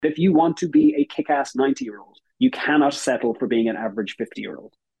If you want to be a kick-ass 90-year-old, you cannot settle for being an average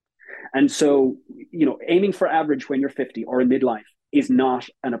 50-year-old. And so, aiming for average when you're 50 or in midlife is not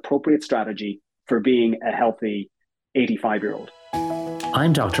an appropriate strategy for being a healthy 85-year-old.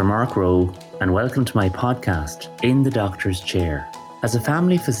 I'm Dr. Mark Rowe, and welcome to my podcast, In the Doctor's Chair. As a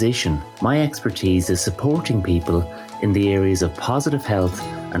family physician, my expertise is supporting people in the areas of positive health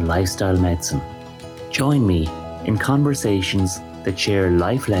and lifestyle medicine. Join me in conversations that share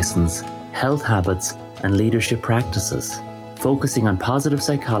life lessons, health habits, and leadership practices, focusing on positive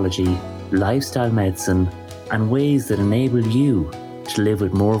psychology, lifestyle medicine, and ways that enable you to live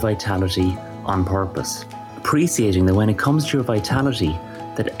with more vitality on purpose. Appreciating that when it comes to your vitality,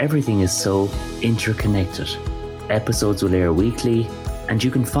 that everything is so interconnected. Episodes will air weekly, and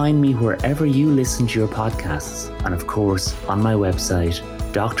you can find me wherever you listen to your podcasts, and of course on my website,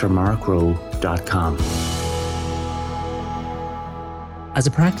 drmarkrowe.com. As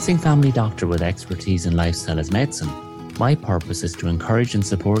a practicing family doctor with expertise in lifestyle as medicine, my purpose is to encourage and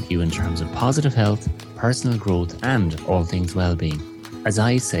support you in terms of positive health, personal growth, and all things well-being. As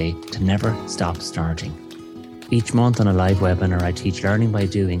I say, to never stop starting. Each month on a live webinar, I teach learning by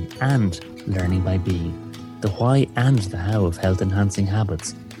doing and learning by being, the why and the how of health-enhancing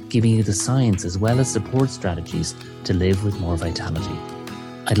habits, giving you the science as well as support strategies to live with more vitality.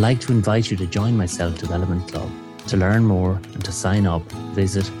 I'd like to invite you to join my Self-Development Club. To learn more and to sign up,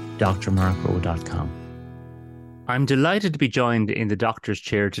 visit drmarkrowe.com. I'm delighted to be joined in the doctor's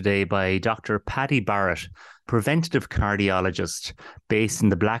chair today by Dr. Paddy Barrett, preventive cardiologist based in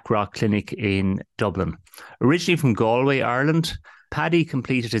the Blackrock Clinic in Dublin. Originally from Galway, Ireland, Paddy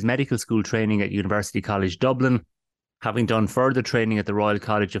completed his medical school training at University College Dublin, having done further training at the Royal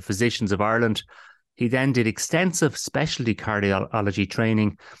College of Physicians of Ireland. He then did extensive specialty cardiology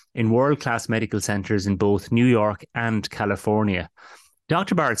training in world-class medical centres in both New York and California.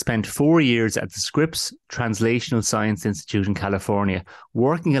 Dr. Barrett spent 4 years at the Scripps Translational Science Institute in California,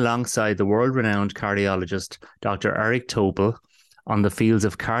 working alongside the world-renowned cardiologist Dr. Eric Topol on the fields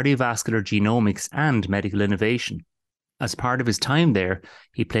of cardiovascular genomics and medical innovation. As part of his time there,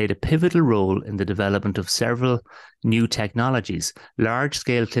 he played a pivotal role in the development of several new technologies,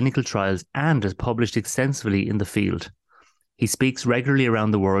 large-scale clinical trials, and has published extensively in the field. He speaks regularly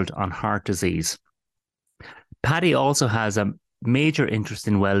around the world on heart disease. Paddy also has a major interest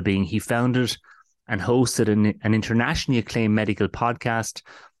in well-being. He founded and hosted an internationally acclaimed medical podcast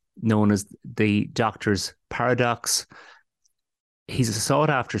known as The Doctor's Paradox. He's a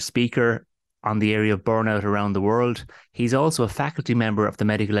sought-after speaker on the area of burnout around the world. He's also a faculty member of the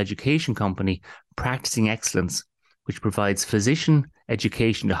medical education company Practicing Excellence, which provides physician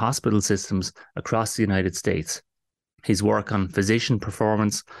education to hospital systems across the United States. His work on physician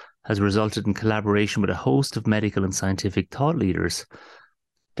performance has resulted in collaboration with a host of medical and scientific thought leaders.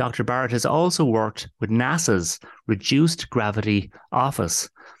 Dr. Barrett has also worked with NASA's Reduced Gravity Office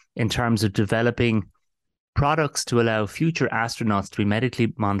in terms of developing products to allow future astronauts to be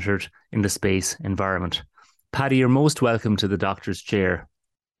medically monitored in the space environment. Paddy, you're most welcome to the doctor's chair.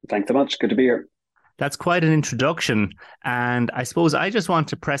 Thanks so much. Good to be here. That's quite an introduction. And I suppose I just want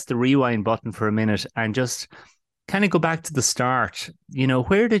to press the rewind button for a minute and just kind of go back to the start.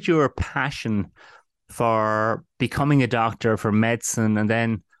 Where did your passion for becoming a doctor, for medicine, and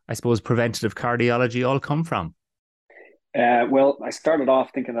then I suppose preventative cardiology all come from? Well, I started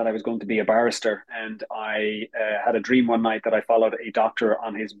off thinking that I was going to be a barrister, and I had a dream one night that I followed a doctor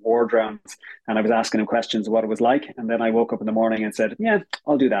on his ward rounds, and I was asking him questions of what it was like. And then I woke up in the morning and said, yeah,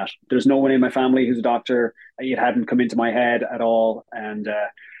 I'll do that. There's no one in my family who's a doctor. It hadn't come into my head at all. And,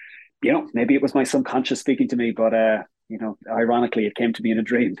 maybe it was my subconscious speaking to me, but, ironically, it came to me in a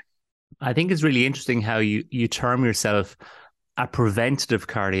dream. I think it's really interesting how you term yourself a preventative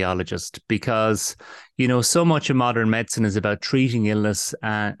cardiologist, because, so much of modern medicine is about treating illness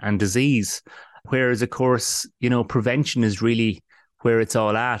and disease, whereas, of course, prevention is really where it's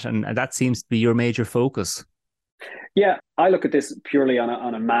all at. And that seems to be your major focus. Yeah, I look at this purely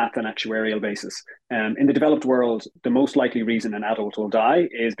on a math and actuarial basis. In the developed world, the most likely reason an adult will die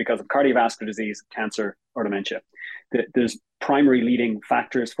is because of cardiovascular disease, cancer, or dementia. There's primary leading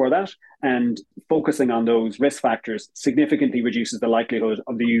factors for that, and focusing on those risk factors significantly reduces the likelihood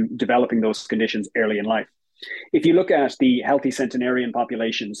of you developing those conditions early in life. If you look at the healthy centenarian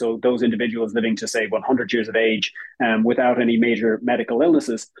population, so those individuals living to, say, 100 years of age without any major medical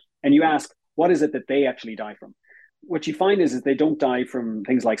illnesses, and you ask, what is it that they actually die from? What you find is they don't die from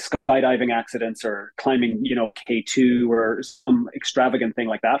things like skydiving accidents or climbing, K2 or some extravagant thing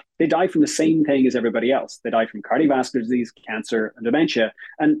like that. They die from the same thing as everybody else. They die from cardiovascular disease, cancer, and dementia,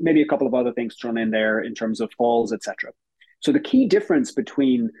 and maybe a couple of other things thrown in there in terms of falls, etc. So the key difference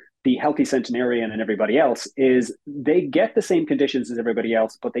between the healthy centenarian and everybody else is they get the same conditions as everybody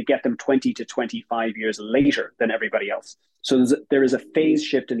else, but they get them 20 to 25 years later than everybody else. So there is a phase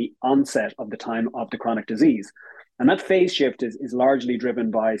shift in the onset of the time of the chronic disease. And that phase shift is largely driven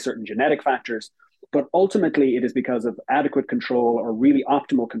by certain genetic factors, but ultimately it is because of adequate control or really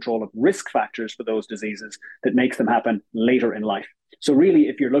optimal control of risk factors for those diseases that makes them happen later in life. So really,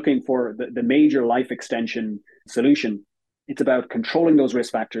 if you're looking for the major life extension solution, it's about controlling those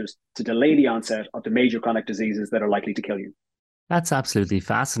risk factors to delay the onset of the major chronic diseases that are likely to kill you. That's absolutely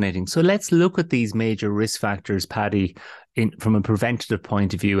fascinating. So let's look at these major risk factors, Paddy, from a preventative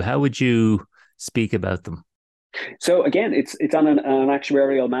point of view. How would you speak about them? So again, it's on an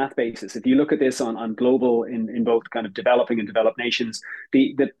actuarial math basis. If you look at this on global, in both kind of developing and developed nations,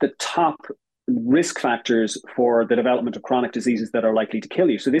 the top risk factors for the development of chronic diseases that are likely to kill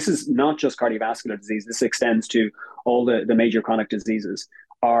you. So this is not just cardiovascular disease. This extends to all the major chronic diseases.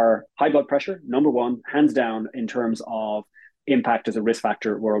 Are high blood pressure, number one, hands down in terms of impact as a risk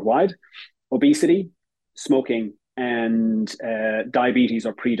factor worldwide, obesity, smoking, and diabetes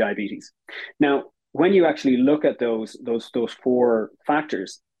or pre-diabetes. Now, when you actually look at those four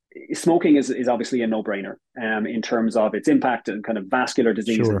factors, smoking is obviously a no-brainer in terms of its impact and kind of vascular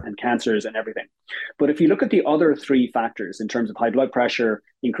disease and cancers and everything. But if you look at the other three factors in terms of high blood pressure,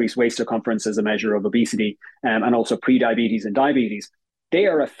 increased waist circumference as a measure of obesity, and also pre-diabetes and diabetes, they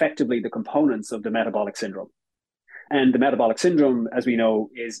are effectively the components of the metabolic syndrome. And the metabolic syndrome, as we know,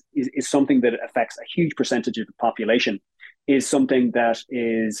 is something that affects a huge percentage of the population, is something that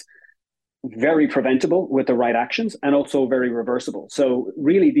is very preventable with the right actions and also very reversible. So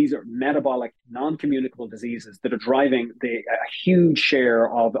really, these are metabolic, non-communicable diseases that are driving a huge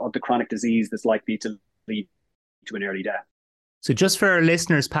share of the chronic disease that's likely to lead to an early death. So just for our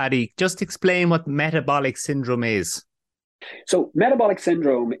listeners, Paddy, just explain what metabolic syndrome is. So metabolic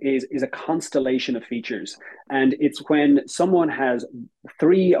syndrome is a constellation of features, and it's when someone has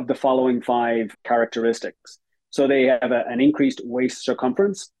three of the following five characteristics. So they have an increased waist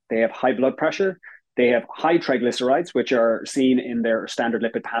circumference, they have high blood pressure, they have high triglycerides, which are seen in their standard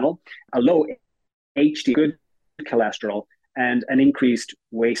lipid panel, a low HDL, good cholesterol, and an increased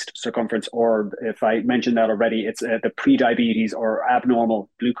waist circumference, or if I mentioned that already, it's the pre-diabetes or abnormal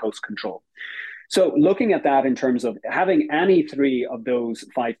glucose control. So looking at that in terms of having any three of those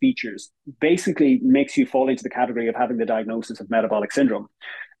five features basically makes you fall into the category of having the diagnosis of metabolic syndrome.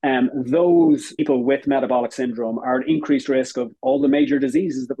 Those people with metabolic syndrome are at increased risk of all the major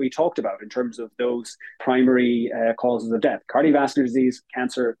diseases that we talked about in terms of those primary causes of death: cardiovascular disease,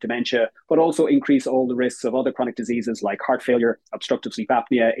 cancer, dementia, but also increase all the risks of other chronic diseases like heart failure, obstructive sleep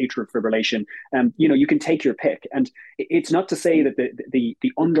apnea, atrial fibrillation. You can take your pick. And it's not to say that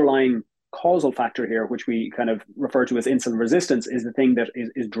the underlying causal factor here, which we kind of refer to as insulin resistance, is the thing that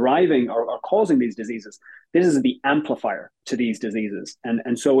is driving or causing these diseases. This is the amplifier to these diseases.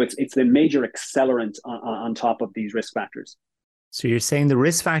 And so it's the major accelerant on top of these risk factors. So you're saying the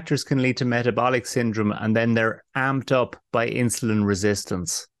risk factors can lead to metabolic syndrome and then they're amped up by insulin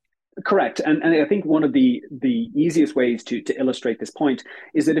resistance. Correct. And I think one of the easiest ways to illustrate this point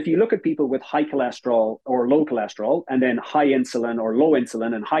is that if you look at people with high cholesterol or low cholesterol, and then high insulin or low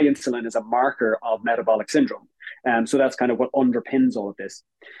insulin, and high insulin is a marker of metabolic syndrome. So that's kind of what underpins all of this.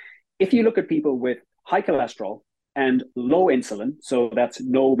 If you look at people with high cholesterol and low insulin, so that's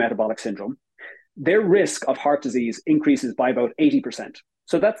no metabolic syndrome, their risk of heart disease increases by about 80%.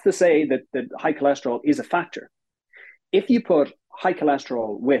 So that's to say that high cholesterol is a factor. If you put high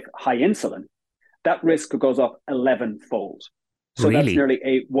cholesterol with high insulin, that risk goes up 11-fold. So really? That's nearly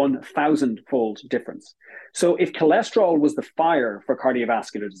a 1,000-fold difference. So if cholesterol was the fire for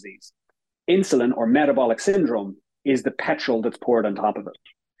cardiovascular disease, insulin or metabolic syndrome is the petrol that's poured on top of it.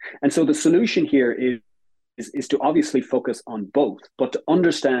 And so the solution here is to obviously focus on both, but to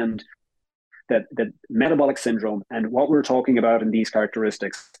understand that metabolic syndrome and what we're talking about in these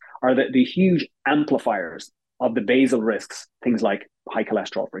characteristics are the huge amplifiers of the basal risks, things like high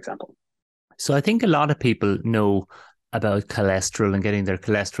cholesterol, for example. So I think a lot of people know about cholesterol and getting their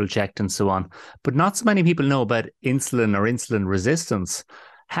cholesterol checked and so on, but not so many people know about insulin or insulin resistance.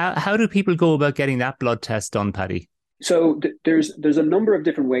 How do people go about getting that blood test done, Paddy? So there's a number of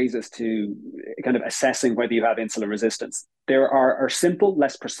different ways as to kind of assessing whether you have insulin resistance. There are simple,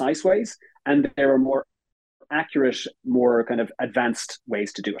 less precise ways, and there are more accurate, more kind of advanced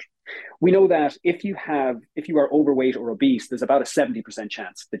ways to do it. We know that if you are overweight or obese, there's about a 70%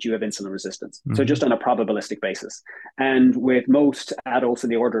 chance that you have insulin resistance. Mm-hmm. So just on a probabilistic basis. And with most adults in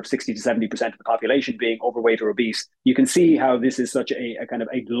the order of 60 to 70% of the population being overweight or obese, you can see how this is such a kind of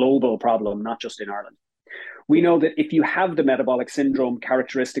a global problem, not just in Ireland. We know that if you have the metabolic syndrome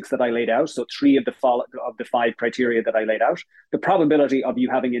characteristics that I laid out, so three of the five criteria that I laid out, the probability of you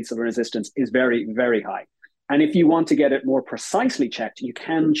having insulin resistance is very, very high. And if you want to get it more precisely checked, you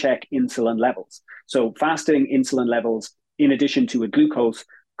can check insulin levels. So fasting insulin levels, in addition to a glucose,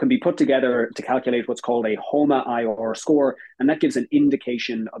 can be put together to calculate what's called a HOMA-IR score, and that gives an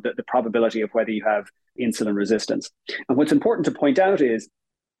indication of the probability of whether you have insulin resistance. And what's important to point out is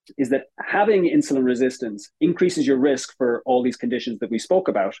that having insulin resistance increases your risk for all these conditions that we spoke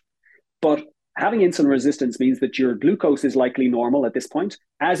about, but having insulin resistance means that your glucose is likely normal at this point,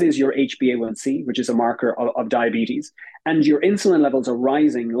 as is your HbA1c, which is a marker of diabetes, and your insulin levels are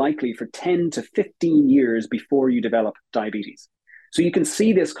rising likely for 10 to 15 years before you develop diabetes. So you can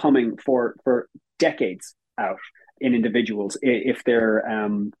see this coming for decades out in individuals if they're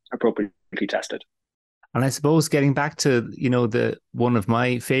appropriately tested. And I suppose getting back to, the one of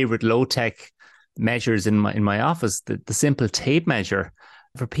my favorite low-tech measures in my office, the simple tape measure,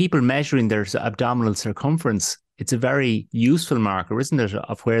 for people measuring their abdominal circumference, it's a very useful marker, isn't it,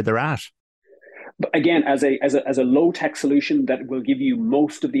 of where they're at? But again, as a low-tech solution that will give you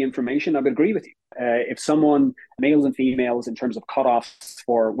most of the information, I would agree with you. If someone, males and females, in terms of cutoffs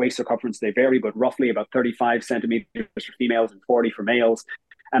for waist circumference, they vary, but roughly about 35 centimeters for females and 40 for males.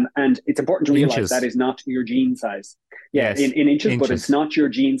 And it's important to realize that is not your gene size. Yeah, yes, in inches, but it's not your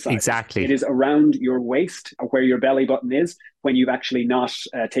gene size. Exactly. It is around your waist, where your belly button is, when you've actually not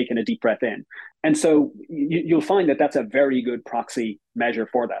taken a deep breath in. And so you'll find that that's a very good proxy measure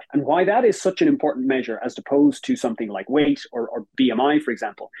for that. And why that is such an important measure as opposed to something like weight or BMI, for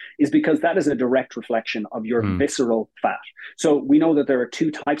example, is because that is a direct reflection of your visceral fat. So we know that there are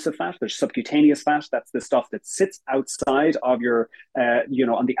two types of fat. There's subcutaneous fat. That's the stuff that sits outside of your,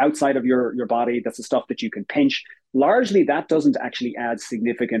 on the outside of your body. That's the stuff that you can pinch. Largely, that doesn't actually add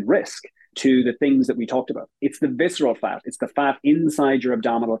significant risk to the things that we talked about. It's the visceral fat. It's the fat inside your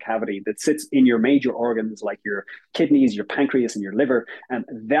abdominal cavity that sits in your major organs like your kidneys, your pancreas, and your liver. And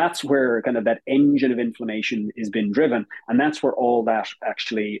that's where kind of that engine of inflammation is being driven. And that's where all that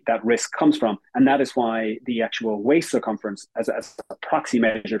risk comes from. And that is why the actual waist circumference as a proxy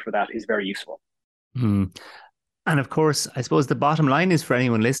measure for that is very useful. And of course, I suppose the bottom line is for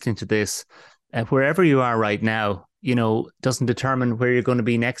anyone listening to this, wherever you are right now, doesn't determine where you're going to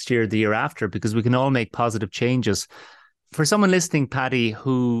be next year, the year after, because we can all make positive changes. For someone listening, Paddy,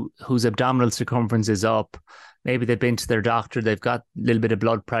 whose abdominal circumference is up, maybe they've been to their doctor, they've got a little bit of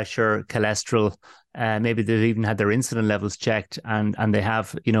blood pressure, cholesterol, maybe they've even had their insulin levels checked, and they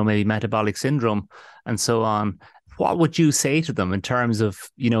have, maybe metabolic syndrome and so on. What would you say to them in terms of,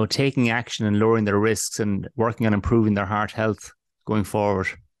 taking action and lowering their risks and working on improving their heart health going forward?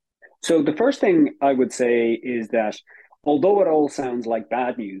 So the first thing I would say is that although it all sounds like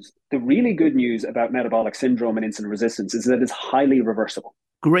bad news, the really good news about metabolic syndrome and insulin resistance is that it's highly reversible.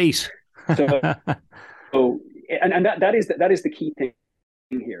 Great. that is the key thing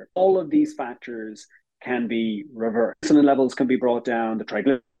here. All of these factors can be reversed. Insulin levels can be brought down, the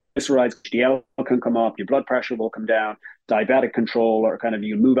triglycerides, HDL can come up, your blood pressure will come down, diabetic control, or kind of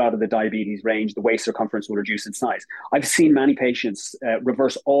you move out of the diabetes range, the waist circumference will reduce in size. I've seen many patients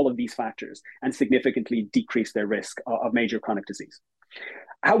reverse all of these factors and significantly decrease their risk of major chronic disease.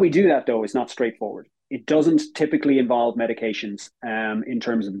 How we do that, though, is not straightforward. It doesn't typically involve medications in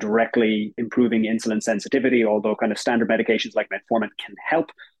terms of directly improving insulin sensitivity, although kind of standard medications like metformin can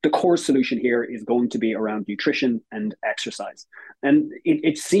help. The core solution here is going to be around nutrition and exercise. And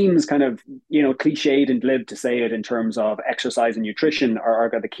it seems kind of, cliched and glib to say it in terms of exercise and nutrition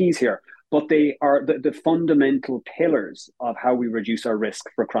are the keys here, but they are the fundamental pillars of how we reduce our risk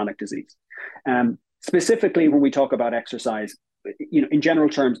for chronic disease. Specifically, when we talk about exercise, in general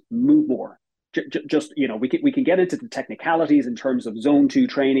terms, move more. We can get into the technicalities in terms of zone 2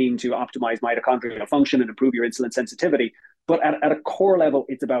 training to optimize mitochondrial function and improve your insulin sensitivity. But at a core level,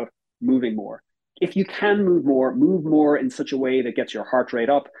 it's about moving more. If you can move more in such a way that gets your heart rate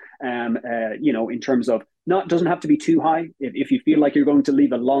up, in terms of doesn't have to be too high. If you feel like you're going to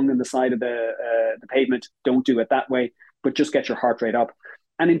leave a lung in the side of the pavement, don't do it that way, but just get your heart rate up.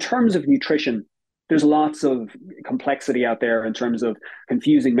 And in terms of nutrition, there's lots of complexity out there in terms of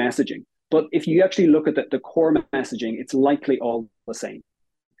confusing messaging. But if you actually look at the core messaging, it's likely all the same.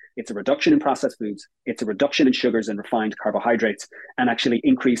 It's a reduction in processed foods. It's a reduction in sugars and refined carbohydrates, and actually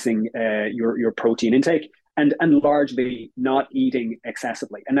increasing your protein intake, and largely not eating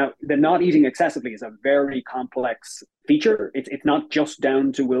excessively. And now, the not eating excessively is a very complex feature. It's not just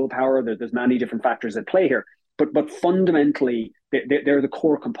down to willpower. There's many different factors at play here. But fundamentally, they're the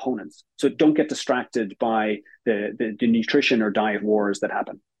core components. So don't get distracted by the nutrition or diet wars that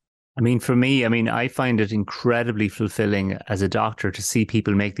happen. I mean, for me, I mean, I find it incredibly fulfilling as a doctor to see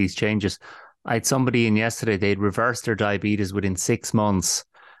people make these changes. I had somebody in yesterday, they'd reversed their diabetes within 6 months.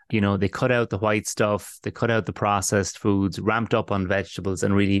 They cut out the white stuff, they cut out the processed foods, ramped up on vegetables,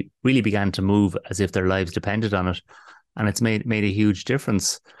 and really, really began to move as if their lives depended on it. And it's made a huge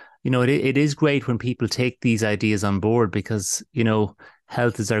difference. It is great when people take these ideas on board because,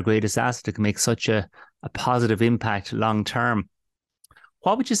 health is our greatest asset. It can make such a positive impact long term.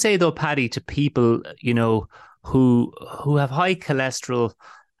 What would you say though, Paddy, to people, who have high cholesterol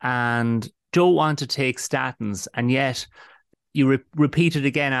and don't want to take statins, and yet you repeat it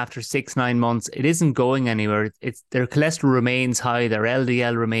again after 6, 9 months, it isn't going anywhere. It's their cholesterol remains high, their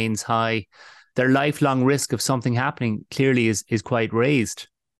LDL remains high, their lifelong risk of something happening clearly is quite raised.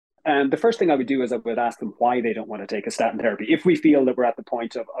 And the first thing I would do is I would ask them why they don't want to take a statin therapy, if we feel that we're at the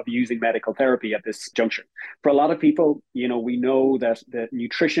point of using medical therapy at this juncture. For a lot of people, we know that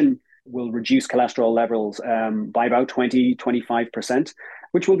nutrition will reduce cholesterol levels by about 20-25%,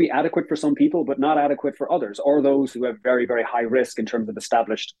 which will be adequate for some people, but not adequate for others, or those who have very, very high risk in terms of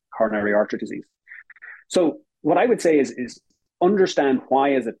established coronary artery disease. So what I would say is understand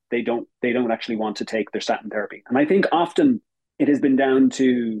why is it they don't actually want to take their statin therapy. And I think often it has been down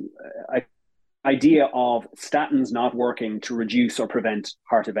to an idea of statins not working to reduce or prevent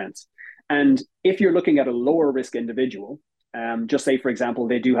heart events. And if you're looking at a lower risk individual, just say, for example,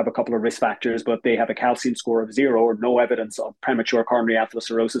 they do have a couple of risk factors, but they have a calcium score of 0 or no evidence of premature coronary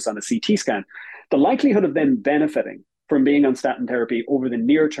atherosclerosis on a CT scan, the likelihood of them benefiting from being on statin therapy over the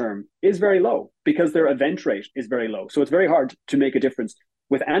near term is very low because their event rate is very low. So it's very hard to make a difference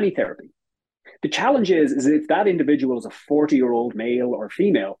with any therapy. The challenge is if that individual is a 40-year-old male or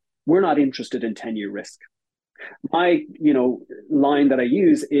female, we're not interested in 10-year risk. My line that I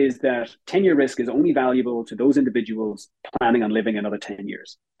use is that 10-year risk is only valuable to those individuals planning on living another 10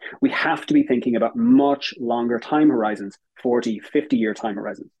 years. We have to be thinking about much longer time horizons, 40, 50-year time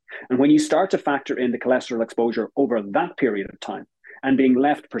horizons. And when you start to factor in the cholesterol exposure over that period of time and being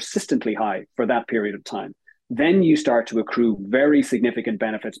left persistently high for that period of time, then you start to accrue very significant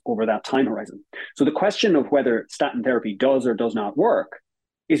benefits over that time horizon. So the question of whether statin therapy does or does not work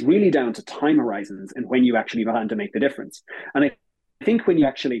is really down to time horizons and when you actually plan to make the difference. And I think when you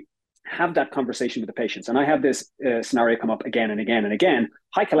actually have that conversation with the patients, and I have this scenario come up again and again and again,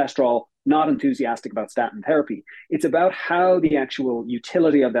 high cholesterol, not enthusiastic about statin therapy. It's about how the actual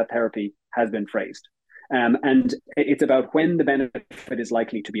utility of that therapy has been phrased. And it's about when the benefit is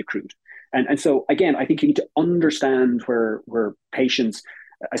likely to be accrued. And so, again, I think you need to understand where patients,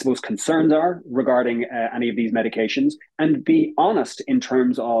 I suppose, concerns are regarding any of these medications and be honest in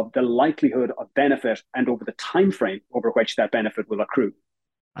terms of the likelihood of benefit and over the time frame over which that benefit will accrue.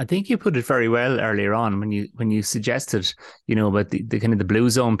 I think you put it very well earlier on when you suggested, about the kind of the blue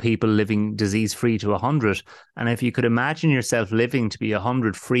zone people living disease free to 100. And if you could imagine yourself living to be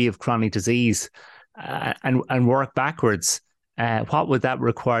 100 free of chronic disease and work backwards, what would that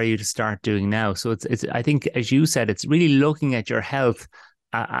require you to start doing now? So it's I think, as you said, it's really looking at your health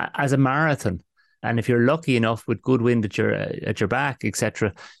as a marathon. And if you're lucky enough with good wind at your back,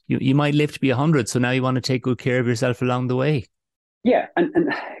 etc., you might live to be 100. So now you want to take good care of yourself along the way. Yeah, and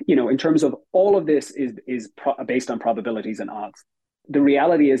in terms of all of this is based on probabilities and odds. The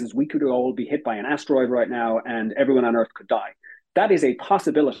reality is we could all be hit by an asteroid right now and everyone on Earth could die. That is a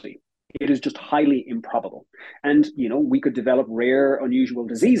possibility. It is just highly improbable. And, we could develop rare, unusual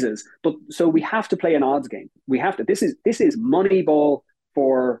diseases, but so we have to play an odds game. This is Moneyball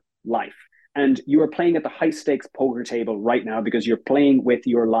for life. And you are playing at the high stakes poker table right now because you're playing with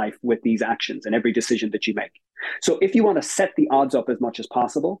your life with these actions and every decision that you make. So if you want to set the odds up as much as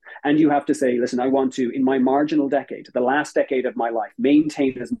possible, and you have to say, listen, I want to, in my marginal decade, the last decade of my life,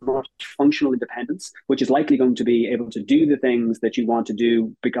 maintain as much functional independence, which is likely going to be able to do the things that you want to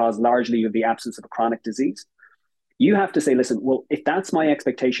do because largely of the absence of a chronic disease. You have to say, listen, well, if that's my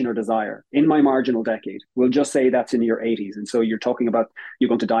expectation or desire in my marginal decade, we'll just say that's in your 80s. And so you're talking about you're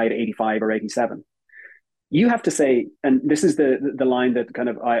going to die at 85 or 87. You have to say, and this is the line that kind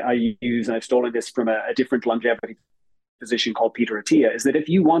of I use, and I've stolen this from a different longevity physician called Peter Attia, is that if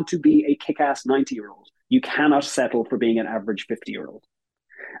you want to be a kick-ass 90-year-old, you cannot settle for being an average 50-year-old.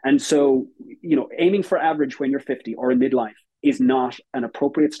 And so, aiming for average when you're 50 or in midlife is not an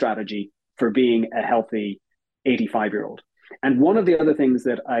appropriate strategy for being a healthy 85-year-old. And one of the other things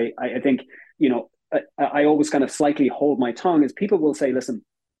that I think, I always kind of slightly hold my tongue is people will say, listen,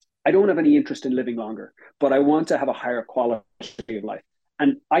 I don't have any interest in living longer, but I want to have a higher quality of life.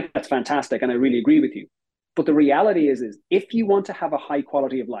 And that's fantastic. And I really agree with you. But the reality is if you want to have a high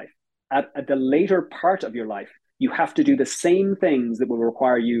quality of life at the later part of your life, you have to do the same things that will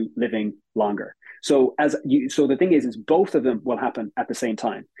require you living longer. So the thing is both of them will happen at the same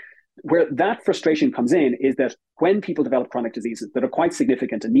time. Where that frustration comes in is that when people develop chronic diseases that are quite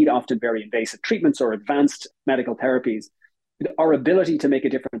significant and need often very invasive treatments or advanced medical therapies, our ability to make a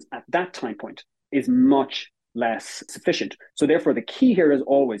difference at that time point is much less sufficient. So therefore, the key here is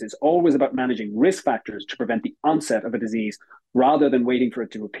always about managing risk factors to prevent the onset of a disease rather than waiting for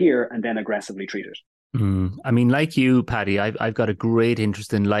it to appear and then aggressively treat it. I mean, like you, Paddy, I've got a great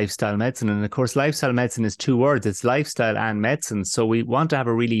interest in lifestyle medicine. And of course, lifestyle medicine is two words. It's lifestyle and medicine. So we want to have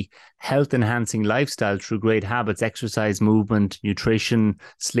a really health enhancing lifestyle through great habits, exercise, movement, nutrition,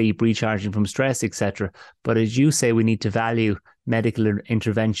 sleep, recharging from stress, etc. But as you say, we need to value medical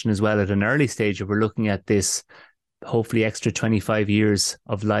intervention as well at an early stage if we're looking at this, hopefully extra 25 years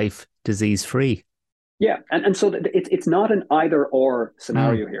of life disease free. Yeah, and so it's not an either or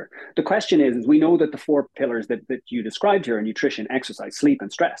scenario here. The question is we know that the four pillars that you described here are nutrition, exercise, sleep,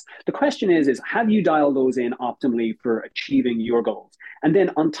 and stress. The question is have you dialed those in optimally for achieving your goals? And then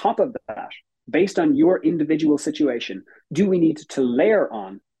on top of that, based on your individual situation, do we need to layer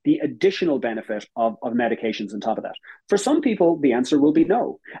on the additional benefit of medications on top of that? For some people, the answer will be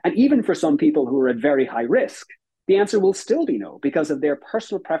no. And even for some people who are at very high risk, the answer will still be no because of their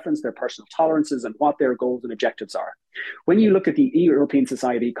personal preference, their personal tolerances, and what their goals and objectives are. When you look at the European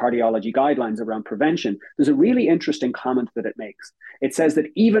Society Cardiology guidelines around prevention, there's a really interesting comment that it makes. It says that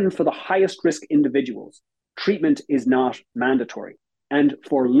even for the highest risk individuals, treatment is not mandatory. And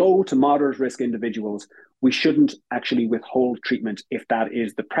for low to moderate risk individuals, we shouldn't actually withhold treatment if that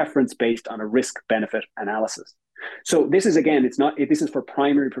is the preference based on a risk-benefit analysis. So this is, again, this is for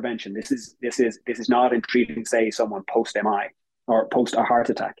primary prevention. This is not in treating, say, someone post-MI or post a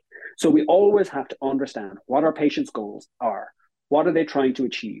heart attack. So we always have to understand what our patients' goals are. What are they trying to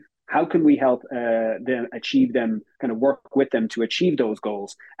achieve? How can we help them achieve them, kind of work with them to achieve those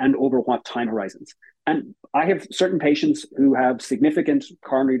goals, and over what time horizons? And I have certain patients who have significant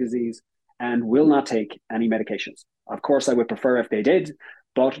coronary disease and will not take any medications. Of course, I would prefer if they did,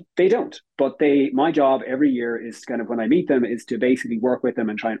 but they don't. But my job every year is kind of, when I meet them, is to basically work with them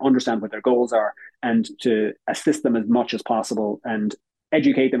and try and understand what their goals are and to assist them as much as possible and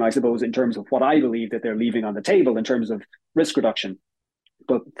educate them, I suppose, in terms of what I believe that they're leaving on the table in terms of risk reduction.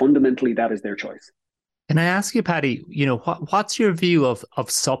 But fundamentally, that is their choice. Can I ask you, Paddy, what's your view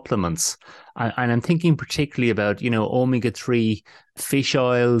of supplements? And I'm thinking particularly about, omega-3 fish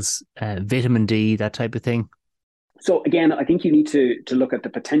oils, vitamin D, that type of thing. So again, I think you need to look at the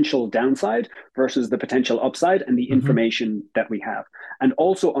potential downside versus the potential upside and the information that we have. And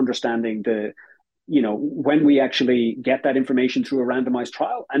also understanding when we actually get that information through a randomized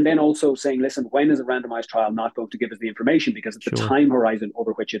trial, and then also saying, listen, when is a randomized trial not going to give us the information because it's the time horizon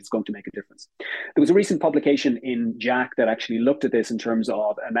over which it's going to make a difference. There was a recent publication in JACC that actually looked at this in terms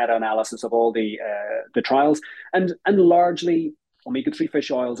of a meta-analysis of all the trials, and largely omega-3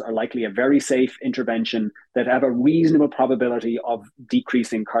 fish oils are likely a very safe intervention that have a reasonable probability of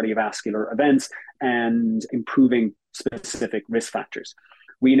decreasing cardiovascular events and improving specific risk factors.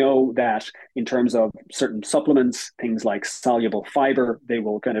 We know that in terms of certain supplements, things like soluble fiber, they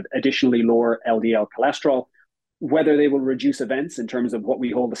will kind of additionally lower LDL cholesterol. Whether they will reduce events in terms of what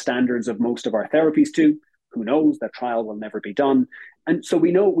we hold the standards of most of our therapies to, who knows? That trial will never be done. And so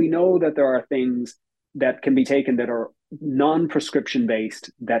we know that there are things that can be taken that are non-prescription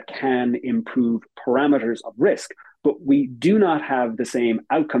based that can improve parameters of risk, but we do not have the same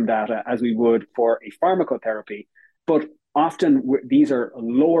outcome data as we would for a pharmacotherapy. But often these are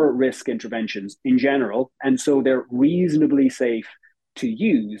lower risk interventions in general, and so they're reasonably safe to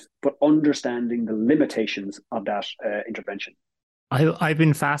use, but understanding the limitations of that intervention. I've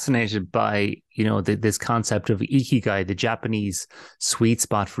been fascinated by, this concept of ikigai, the Japanese sweet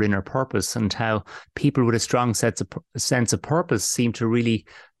spot for inner purpose, and how people with a strong sense of purpose seem to really,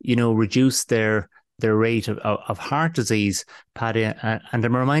 reduce their rate of heart disease, Paddy. And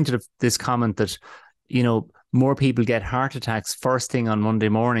I'm reminded of this comment that, more people get heart attacks first thing on Monday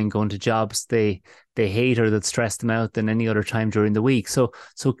morning going to jobs they hate or that stress them out than any other time during the week. So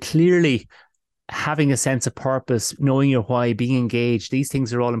clearly, having a sense of purpose, knowing your why, being engaged, these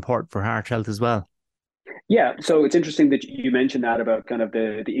things are all important for heart health as well. Yeah, so it's interesting that you mentioned that about kind of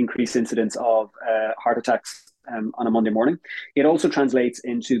the increased incidence of heart attacks on a Monday morning. It also translates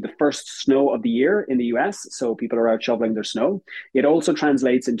into the first snow of the year in the US, so people are out shoveling their snow. It also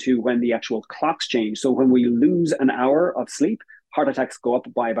translates into when the actual clocks change. So when we lose an hour of sleep, heart attacks go up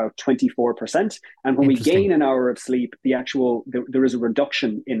by about 24%. And when we Interesting. gain an hour of sleep, there is a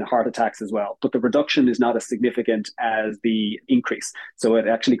reduction in heart attacks as well. But the reduction is not as significant as the increase. So it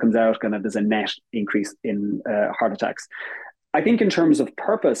actually comes out kind of there's a net increase in heart attacks. I think in terms of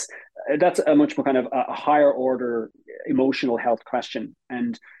purpose, that's a much more kind of a higher order emotional health question.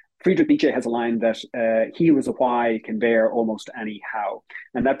 And Friedrich Nietzsche has a line that he who is a why can bear almost any how,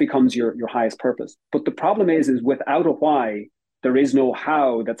 and that becomes your highest purpose. But the problem is without a why, there is no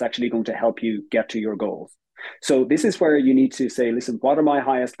how that's actually going to help you get to your goals. So this is where you need to say, listen, what are my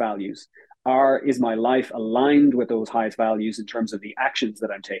highest values? Is my life aligned with those highest values in terms of the actions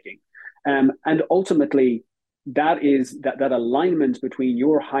that I'm taking? And ultimately, that alignment between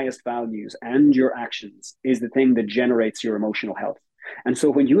your highest values and your actions is the thing that generates your emotional health. And so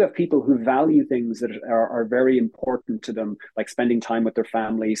when you have people who value things that are very important to them, like spending time with their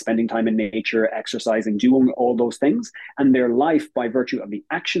family, spending time in nature, exercising, doing all those things, and their life by virtue of the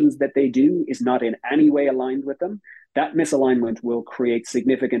actions that they do is not in any way aligned with them, that misalignment will create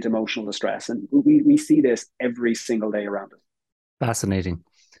significant emotional distress. And we see this every single day around us. Fascinating.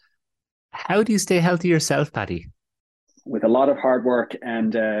 How do you stay healthy yourself, Paddy? With a lot of hard work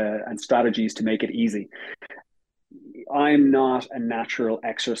and strategies to make it easy. I'm not a natural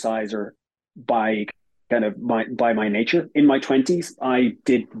exerciser by my nature. In my 20s, I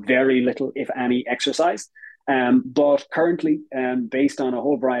did very little, if any, exercise. But currently, based on a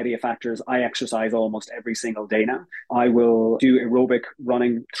whole variety of factors, I exercise almost every single day now. I will do aerobic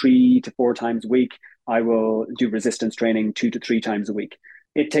running 3 to 4 times a week. I will do resistance training 2 to 3 times a week.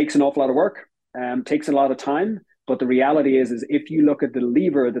 It takes an awful lot of work, takes a lot of time. But the reality is if you look at the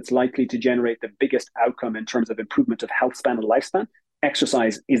lever that's likely to generate the biggest outcome in terms of improvement of health span and lifespan,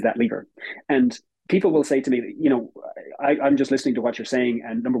 exercise is that lever. And people will say to me, I'm just listening to what you're saying.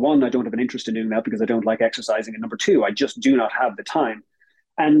 And number one, I don't have an interest in doing that because I don't like exercising. And number two, I just do not have the time.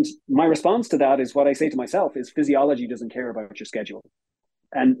 And my response to that is what I say to myself is physiology doesn't care about your schedule.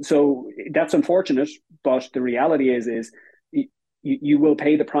 And so that's unfortunate. But the reality is you will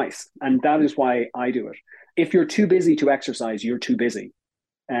pay the price. And that is why I do it. If you're too busy to exercise, you're too busy.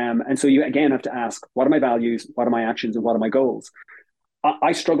 And so you, again, have to ask, what are my values? What are my actions? And what are my goals?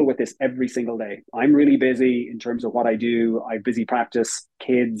 I struggle with this every single day. I'm really busy in terms of what I do. I busy practice,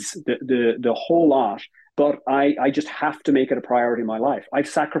 kids, the whole lot. But I just have to make it a priority in my life. I've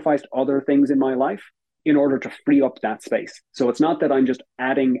sacrificed other things in my life in order to free up that space. So it's not that I'm just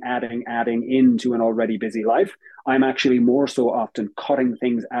adding into an already busy life. I'm actually more so often cutting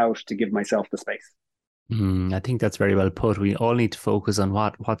things out to give myself the space. I think that's very well put. We all need to focus on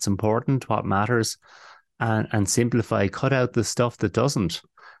what's important, what matters, and simplify, cut out the stuff that doesn't.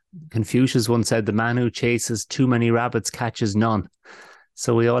 Confucius once said, the man who chases too many rabbits catches none.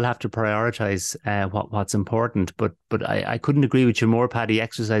 So we all have to prioritize what's important. But I couldn't agree with you more, Paddy.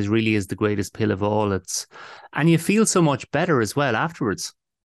 Exercise really is the greatest pill of all. And you feel so much better as well afterwards.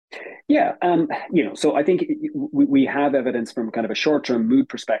 Yeah, so I think we have evidence from kind of a short-term mood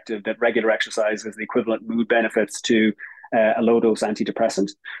perspective that regular exercise has the equivalent mood benefits to a low-dose antidepressant.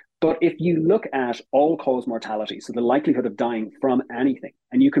 But if you look at all-cause mortality, so the likelihood of dying from anything,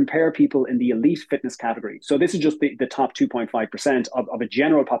 and you compare people in the elite fitness category, so this is just the top 2.5% of a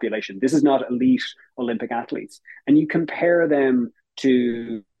general population. This is not elite Olympic athletes. And you compare them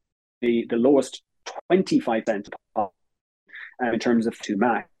to the lowest 25% in terms of to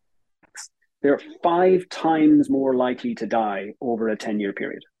max. They're 5 times more likely to die over a 10-year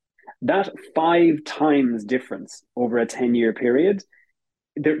period. That 5 times difference over a 10-year period,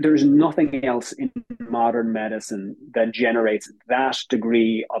 there's nothing else in modern medicine that generates that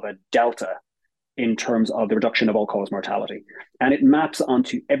degree of a delta in terms of the reduction of all-cause mortality. And it maps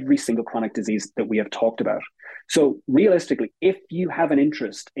onto every single chronic disease that we have talked about. So realistically, if you have an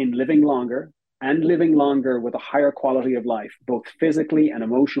interest in living longer and living longer with a higher quality of life, both physically and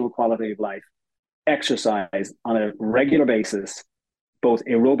emotional quality of life, exercise on a regular basis, both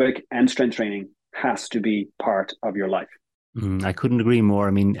aerobic and strength training, has to be part of your life. I couldn't agree more.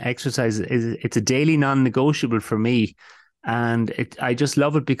 I mean, exercise it's a daily non-negotiable for me, and I just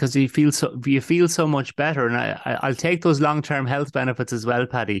love it because you feel so much better. And I'll take those long-term health benefits as well,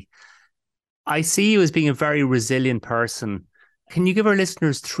 Paddy. I see you as being a very resilient person. Can you give our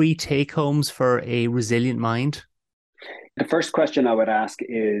listeners 3 take-homes for a resilient mind? The first question I would ask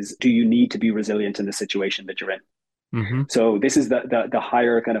is, do you need to be resilient in the situation that you're in? Mm-hmm. So this is the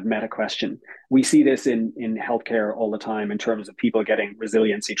higher kind of meta question. We see this in healthcare all the time in terms of people getting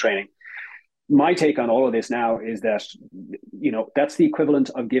resiliency training. My take on all of this now is that, that's the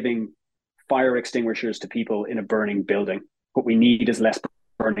equivalent of giving fire extinguishers to people in a burning building. What we need is less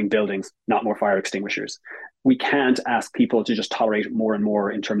burning buildings, not more fire extinguishers. we can't ask people to just tolerate more and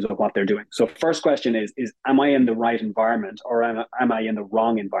more in terms of what they're doing. So first question is am I in the right environment, or am I in the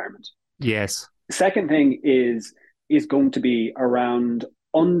wrong environment? Yes. Second thing is going to be around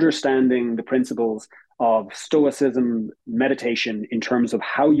understanding the principles of stoicism, meditation, in terms of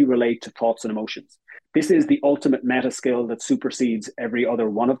how you relate to thoughts and emotions. This is the ultimate meta skill that supersedes every other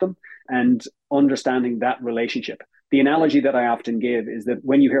one of them, and understanding that relationship. The analogy that I often give is that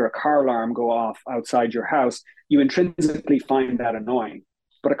when you hear a car alarm go off outside your house, you intrinsically find that annoying.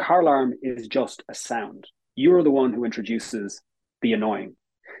 But a car alarm is just a sound. You're the one who introduces the annoying.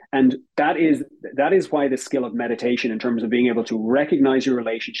 And that is why the skill of meditation, in terms of being able to recognize your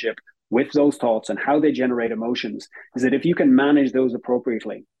relationship with those thoughts and how they generate emotions, is that if you can manage those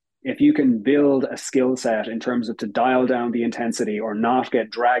appropriately, if you can build a skill set in terms of to dial down the intensity or not get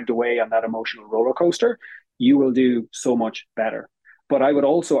dragged away on that emotional roller coaster, you will do so much better. But I would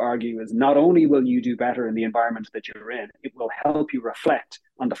also argue is not only will you do better in the environment that you're in, it will help you reflect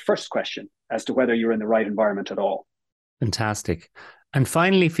on the first question as to whether you're in the right environment at all. Fantastic. And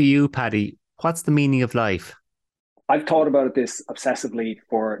finally for you, Paddy, what's the meaning of life? I've thought about this obsessively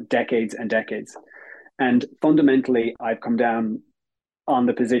for decades and decades. And fundamentally, I've come down on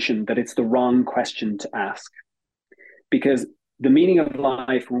the position that it's the wrong question to ask. Because the meaning of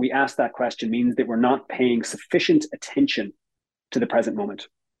life, when we ask that question, means that we're not paying sufficient attention to the present moment.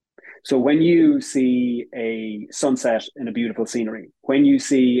 So when you see a sunset in a beautiful scenery, when you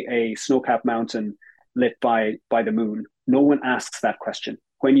see a snow-capped mountain lit by the moon, no one asks that question.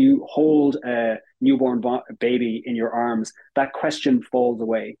 When you hold a newborn baby in your arms, that question falls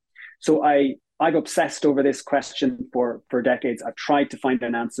away. So I've obsessed over this question for decades. I've tried to find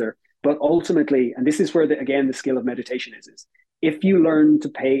an answer, but ultimately, and this is where the skill of meditation is if you learn to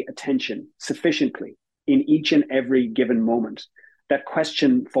pay attention sufficiently in each and every given moment, that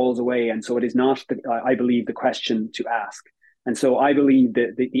question falls away. And so it is not, I believe, the question to ask. And so I believe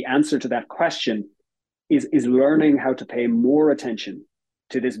that the answer to that question is learning how to pay more attention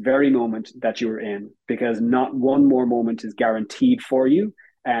to this very moment that you're in, because not one more moment is guaranteed for you.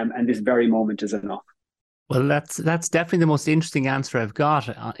 And this very moment is enough. Well, that's definitely the most interesting answer I've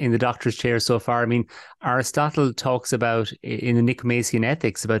got in the doctor's chair so far. I mean, Aristotle talks about in the Nicomachean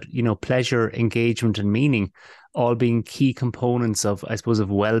Ethics about, pleasure, engagement and meaning all being key components of, I suppose, of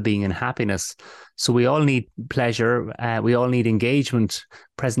well-being and happiness. So we all need pleasure. We all need engagement,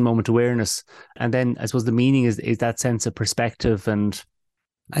 present moment awareness. And then I suppose the meaning is that sense of perspective and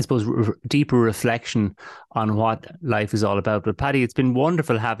I suppose deeper reflection on what life is all about. But Paddy, it's been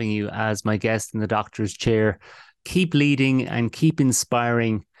wonderful having you as my guest in the doctor's chair. Keep leading and keep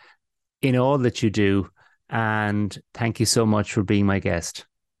inspiring in all that you do. And thank you so much for being my guest.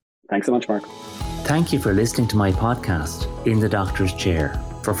 Thanks so much, Mark. Thank you for listening to my podcast, In the Doctor's Chair.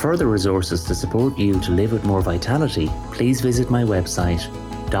 For further resources to support you to live with more vitality, please visit my website,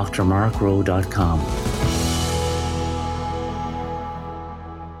 drmarkrowe.com.